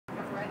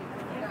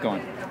Go on.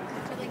 You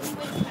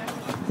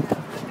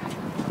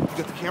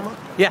got the camera?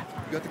 Yeah.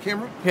 You got the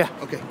camera? Yeah.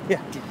 Okay.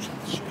 Yeah. Dude,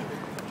 check this shit out.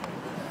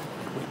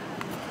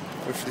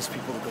 Wait for these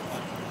people to go by.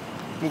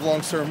 Move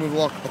along, sir. Move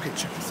along. Okay,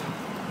 check this out.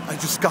 I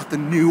just got the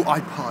new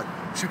iPod.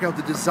 Check out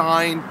the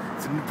design.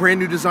 It's a brand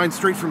new design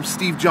straight from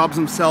Steve Jobs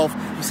himself.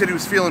 He said he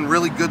was feeling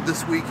really good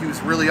this week. He was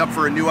really up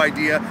for a new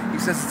idea. He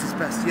says it's his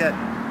best yet.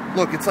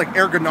 Look, it's like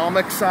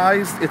ergonomic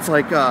sized. It's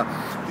like,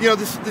 you know,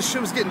 this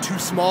shit was getting too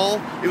small.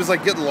 It was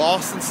like getting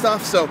lost and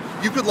stuff. So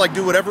you could like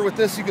do whatever with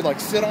this. You could like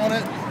sit on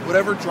it,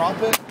 whatever,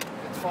 drop it.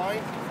 It's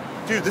fine.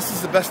 Dude, this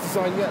is the best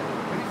design yet.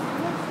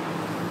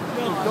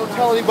 Don't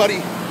tell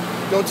anybody.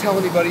 Don't tell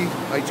anybody.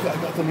 I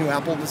got the new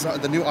Apple design,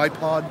 the new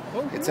iPod.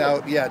 Oh, it's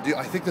out. Yeah, dude,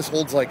 I think this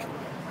holds like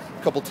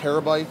a couple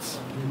terabytes.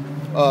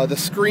 The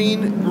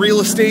screen real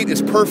estate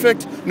is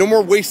perfect. No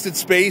more wasted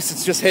space.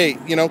 It's just, hey,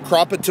 you know,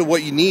 crop it to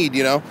what you need,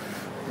 you know.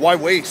 Why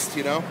waste,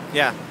 you know?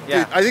 Yeah,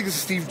 yeah. Dude, I think this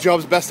is Steve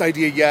Jobs' best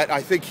idea yet.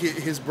 I think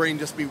his brain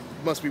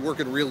must be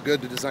working real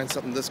good to design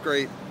something this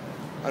great.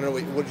 I don't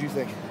know, what did you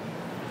think?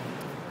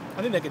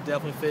 I think that could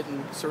definitely fit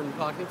in certain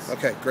pockets.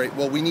 Okay, great.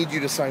 Well, we need you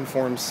to sign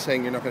forms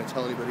saying you're not going to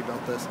tell anybody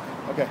about this.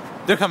 Okay.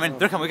 They're coming.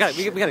 They're coming. We gotta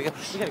go. We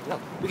gotta go.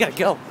 We gotta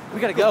go. We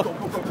gotta go.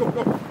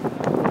 Go.